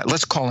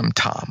 Let's call him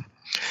Tom.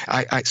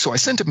 So I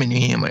sent him an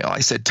email.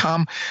 I said,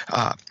 Tom,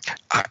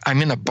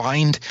 I'm in a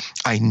bind.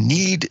 I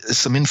need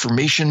some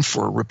information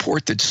for a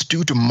report that's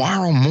due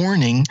tomorrow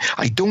morning.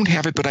 I don't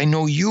have it, but I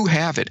know you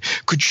have it.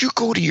 Could you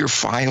go to your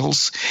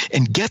files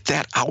and get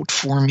that out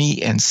for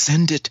me and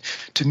send it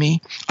to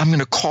me? I'm going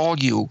to call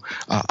you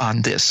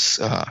on this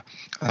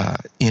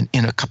in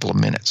a couple of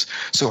minutes.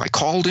 So I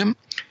called him.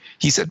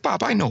 He said,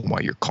 Bob, I know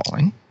why you're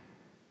calling,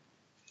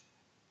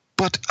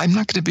 but I'm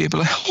not going to be able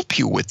to help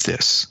you with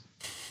this.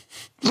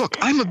 Look,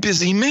 I'm a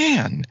busy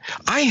man.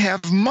 I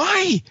have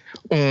my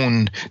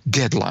own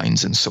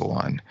deadlines and so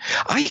on.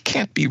 I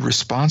can't be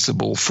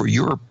responsible for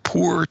your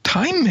poor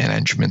time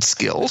management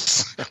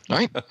skills,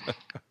 right?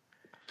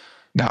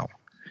 Now,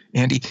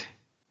 Andy,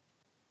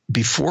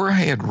 before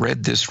I had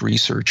read this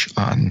research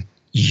on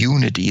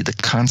unity, the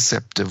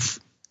concept of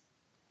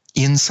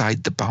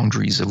inside the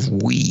boundaries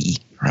of we,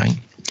 right?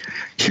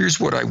 Here's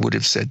what I would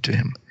have said to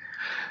him.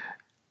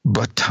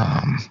 But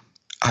Tom,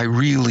 I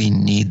really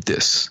need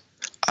this.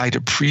 I'd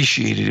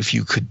appreciate it if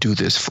you could do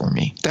this for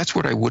me. That's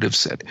what I would have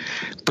said.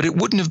 But it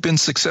wouldn't have been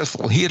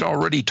successful. He had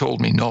already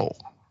told me no.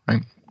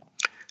 Right?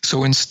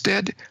 So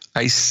instead,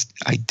 I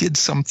did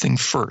something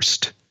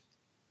first.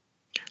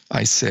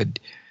 I said,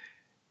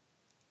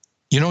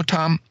 you know,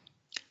 Tom,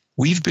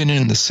 we've been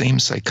in the same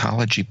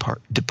psychology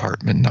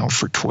department now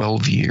for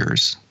 12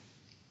 years.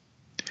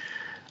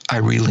 I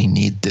really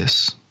need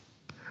this.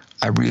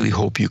 I really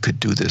hope you could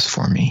do this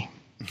for me.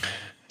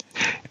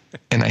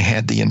 And I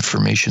had the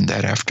information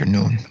that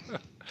afternoon.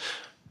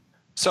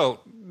 So,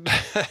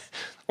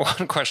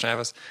 one question I have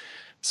is,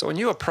 so when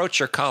you approach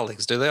your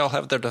colleagues, do they all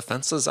have their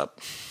defenses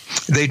up?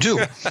 They do.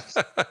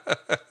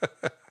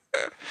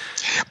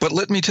 But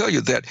let me tell you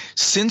that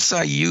since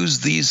I use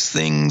these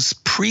things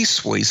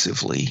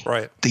persuasively,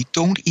 right, they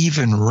don't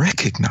even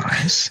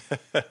recognize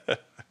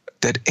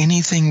that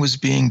anything was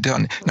being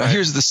done. Now, right.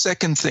 Here's the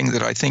second thing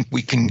that I think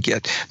we can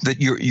get that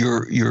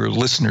your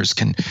listeners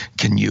can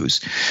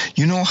use.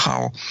 You know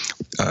how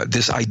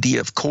this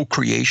idea of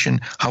co-creation,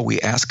 how we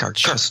ask our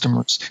Sure.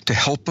 customers to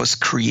help us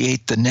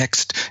create the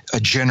next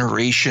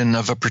generation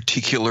of a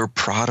particular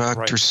product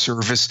Right. or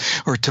service,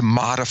 or to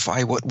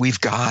modify what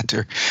we've got,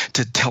 or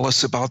to tell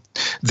us about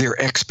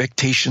their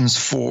expectations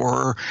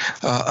for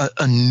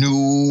a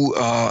new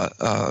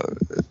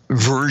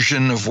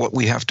version of what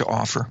we have to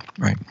offer,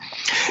 right?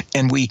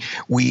 And we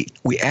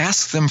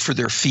ask them for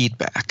their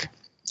feedback.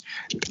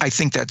 I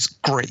think that's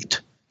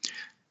great.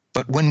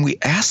 But when we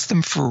ask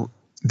them for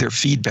their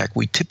feedback,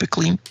 we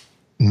typically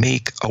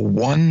make a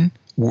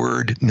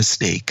one-word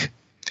mistake.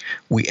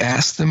 We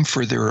ask them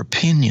for their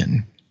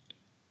opinion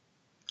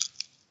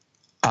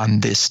on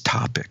this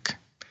topic.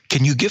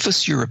 Can you give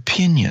us your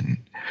opinion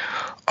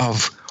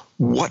of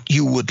what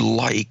you would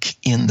like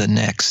in the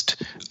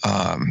next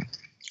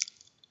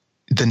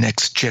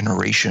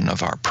generation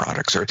of our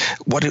products, or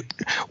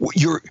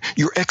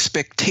your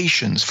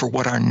expectations for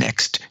what our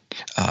next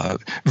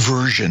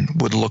version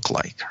would look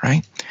like,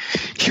 right?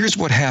 Here's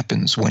what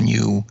happens when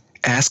you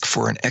ask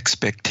for an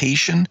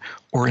expectation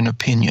or an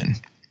opinion.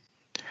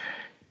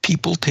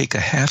 people take a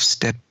half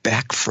step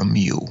back from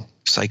you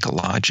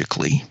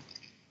psychologically,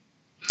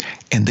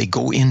 and they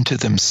go into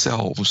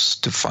themselves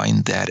to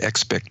find that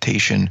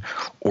expectation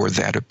or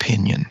that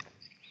opinion.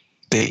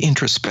 They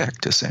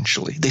introspect,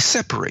 essentially. They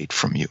separate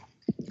from you.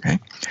 Okay?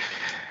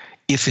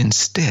 If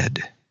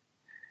instead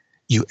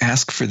you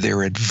ask for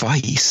their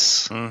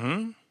advice,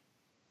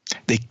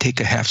 they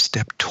take a half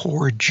step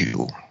towards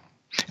you.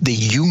 They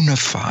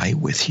unify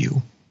with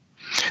you.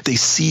 They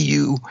see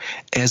you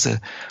as a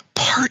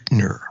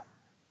partner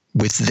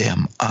with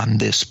them on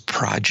this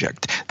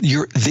project.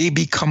 They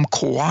become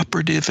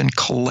cooperative and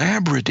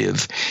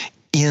collaborative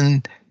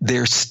in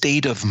their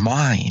state of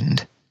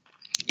mind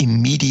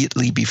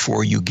immediately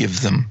before you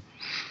give them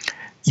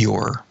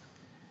your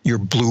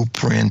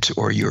blueprint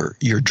or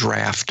your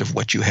draft of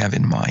what you have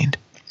in mind,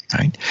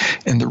 right?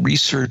 And the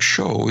research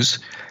shows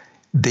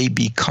they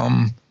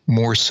become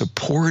more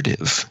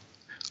supportive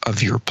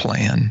of your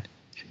plan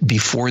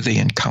before they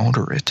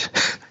encounter it.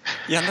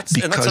 Yeah,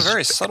 and that's a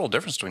very subtle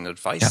difference between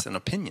advice and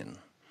opinion.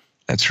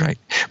 That's right.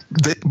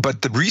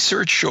 But the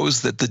research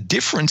shows that the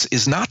difference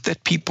is not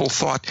that people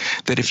thought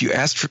that if you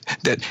asked for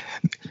that,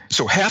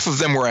 so half of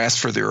them were asked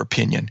for their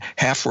opinion,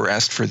 half were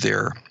asked for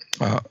their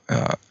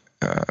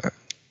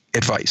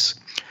advice.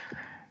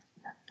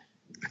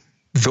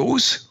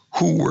 Those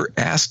who were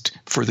asked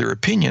for their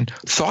opinion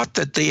thought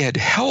that they had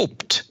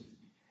helped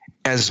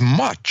as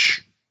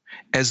much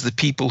as the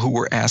people who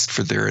were asked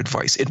for their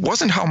advice. It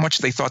wasn't how much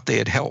they thought they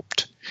had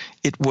helped.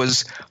 It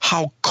was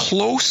how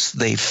close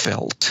they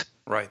felt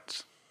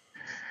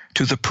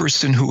to the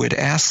person who had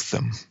asked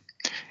them.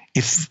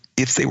 If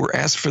they were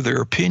asked for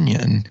their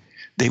opinion,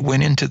 they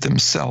went into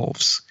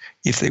themselves.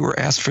 If they were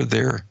asked for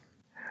their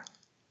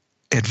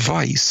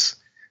advice,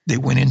 they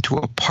went into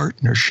a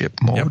partnership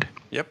mode.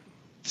 Yep.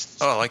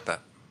 Oh, I like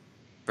that.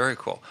 Very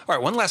cool. All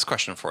right, one last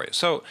question for you.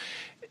 So,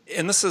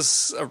 and this is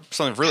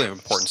something of really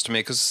importance to me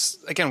because,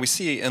 again, we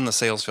see in the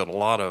sales field a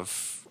lot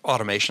of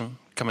automation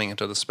coming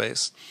into the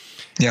space.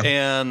 Yeah.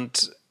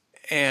 And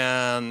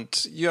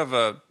you have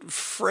a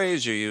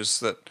phrase you use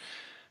that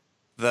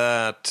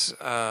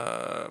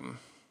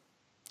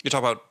you talk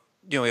about,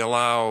 you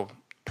allow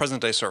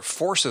present day sort of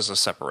forces of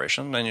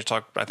separation. And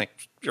I think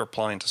you're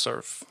applying to sort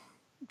of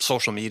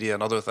social media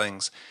and other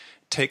things,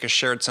 take a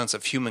shared sense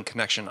of human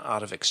connection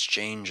out of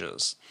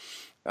exchanges.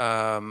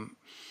 I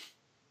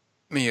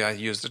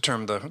use the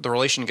term, the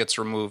relation gets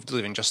removed,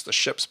 leaving just the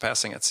ships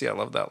passing at sea. I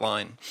love that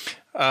line.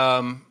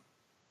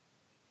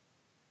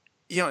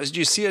 Do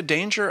you see a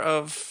danger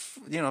of,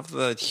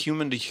 the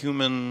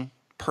human-to-human,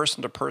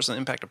 person-to-person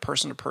impact of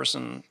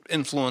person-to-person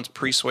influence,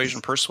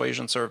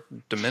 persuasion sort of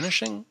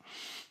diminishing?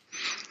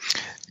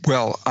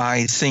 Well,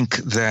 I think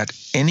that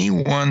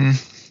anyone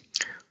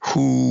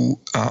who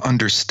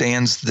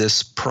understands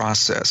this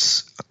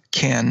process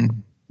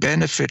can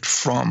benefit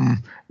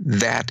from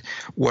that,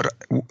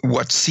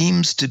 what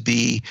seems to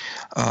be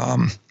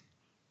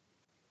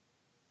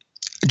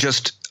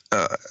just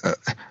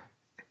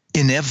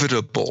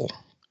inevitable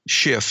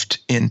shift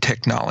in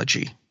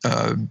technology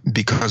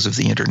because of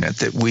the internet,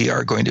 that we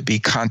are going to be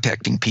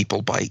contacting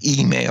people by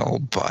email,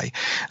 by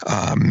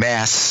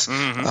mass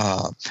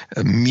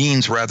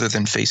means rather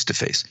than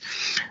face-to-face.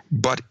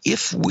 But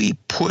if we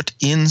put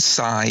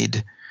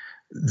inside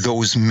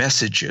those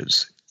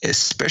messages,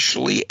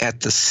 especially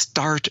at the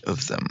start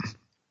of them,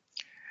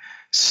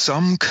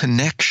 some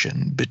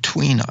connection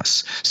between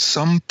us,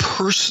 some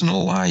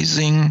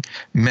personalizing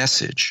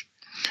message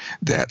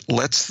that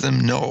lets them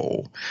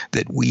know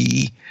that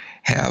we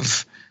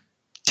have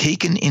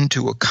taken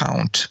into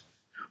account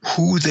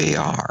who they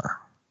are,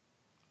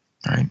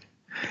 right?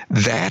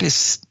 That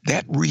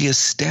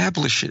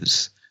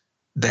reestablishes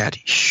that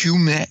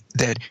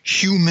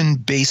human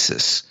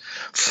basis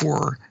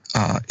for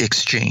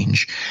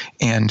exchange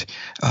and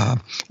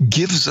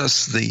gives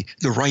us the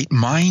right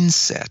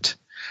mindset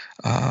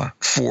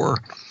for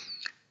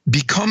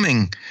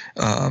becoming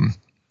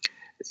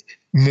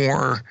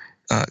more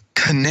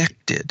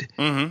connected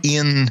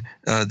in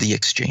the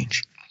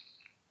exchange.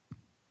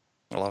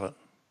 I love it.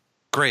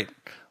 Great.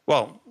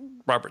 Well,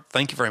 Robert,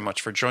 thank you very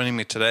much for joining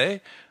me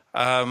today.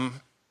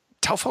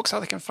 Tell folks how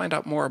they can find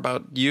out more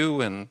about you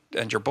and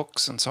your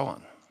books and so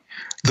on.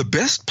 The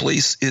best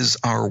place is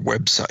our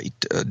website,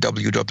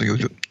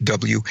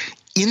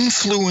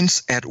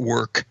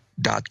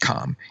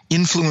 www.influenceatwork.com.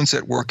 Influence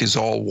at Work is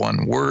all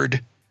one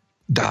word.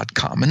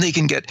 .com, and they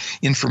can get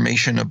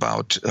information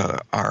about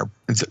our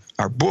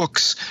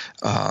books,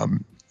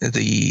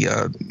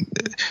 the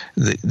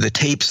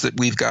tapes that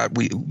we've got.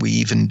 We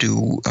even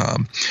do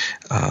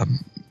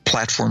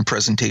platform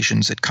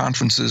presentations at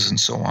conferences and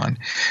so on.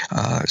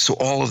 So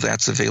all of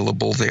that's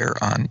available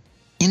there on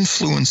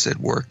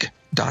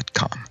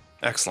influenceatwork.com.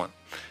 Excellent.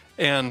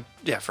 And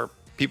for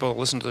people who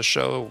listen to the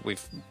show,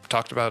 we've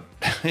talked about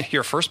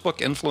your first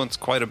book, Influence,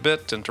 quite a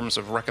bit in terms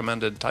of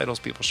recommended titles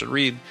people should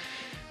read.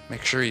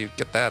 Make sure you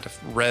get that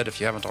read if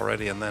you haven't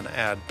already, and then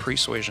add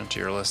Persuasion to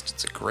your list.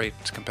 It's a great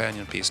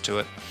companion piece to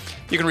it.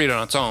 You can read it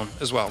on its own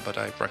as well, but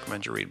I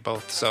recommend you read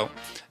both. So,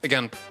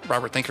 again,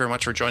 Robert, thank you very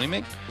much for joining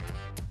me.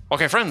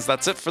 Okay, friends,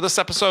 that's it for this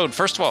episode.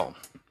 First of all,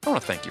 I want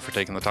to thank you for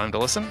taking the time to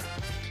listen.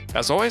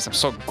 As always, I'm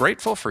so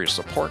grateful for your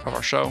support of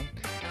our show,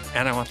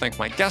 and I want to thank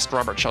my guest,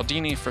 Robert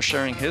Cialdini, for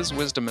sharing his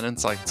wisdom and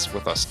insights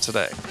with us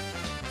today.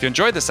 If you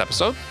enjoyed this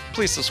episode,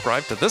 please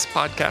subscribe to this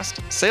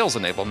podcast, Sales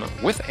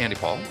Enablement with Andy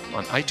Paul,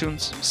 on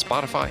iTunes,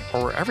 Spotify,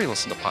 or wherever you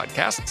listen to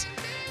podcasts.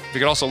 If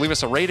you could also leave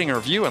us a rating or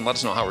review and let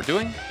us know how we're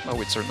doing, well,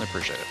 we'd certainly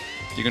appreciate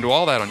it. You can do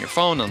all that on your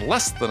phone in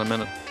less than a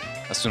minute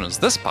as soon as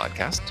this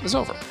podcast is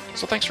over.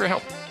 So thanks for your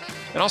help.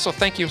 And also,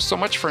 thank you so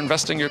much for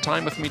investing your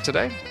time with me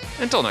today.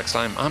 Until next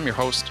time, I'm your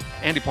host,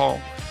 Andy Paul.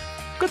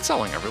 Good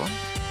selling, everyone.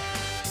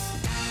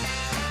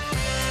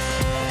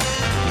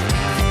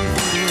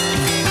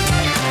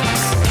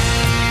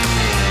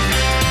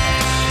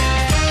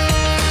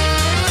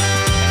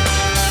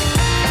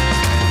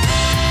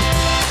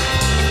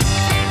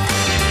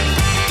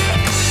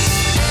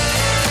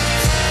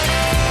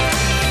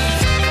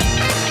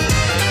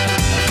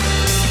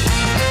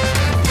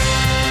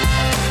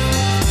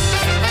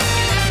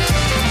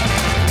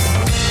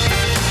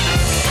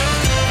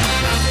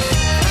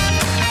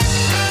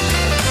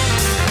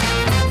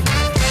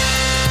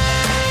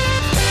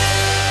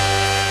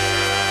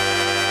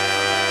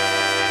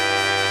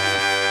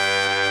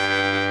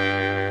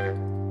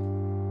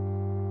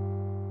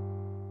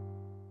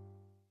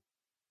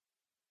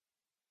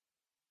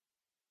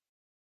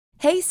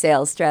 Hey,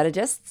 sales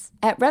strategists!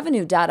 At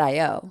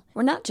Revenue.io,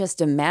 we're not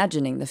just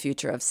imagining the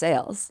future of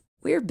sales,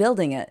 we're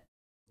building it.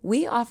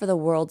 We offer the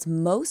world's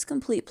most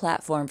complete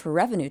platform for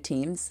revenue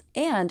teams,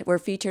 and we're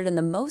featured in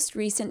the most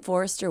recent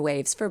Forrester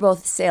Waves for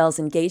both sales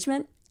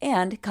engagement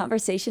and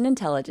conversation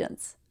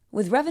intelligence.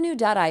 With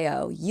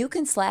Revenue.io, you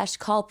can slash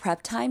call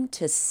prep time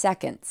to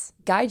seconds,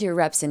 guide your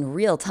reps in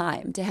real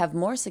time to have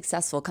more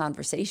successful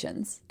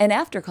conversations, and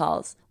after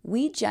calls,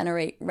 we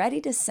generate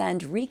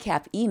ready-to-send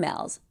recap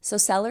emails so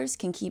sellers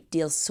can keep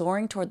deals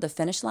soaring toward the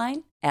finish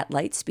line at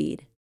light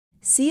speed.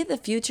 See the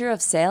future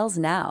of sales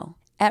now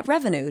at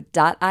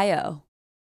Revenue.io.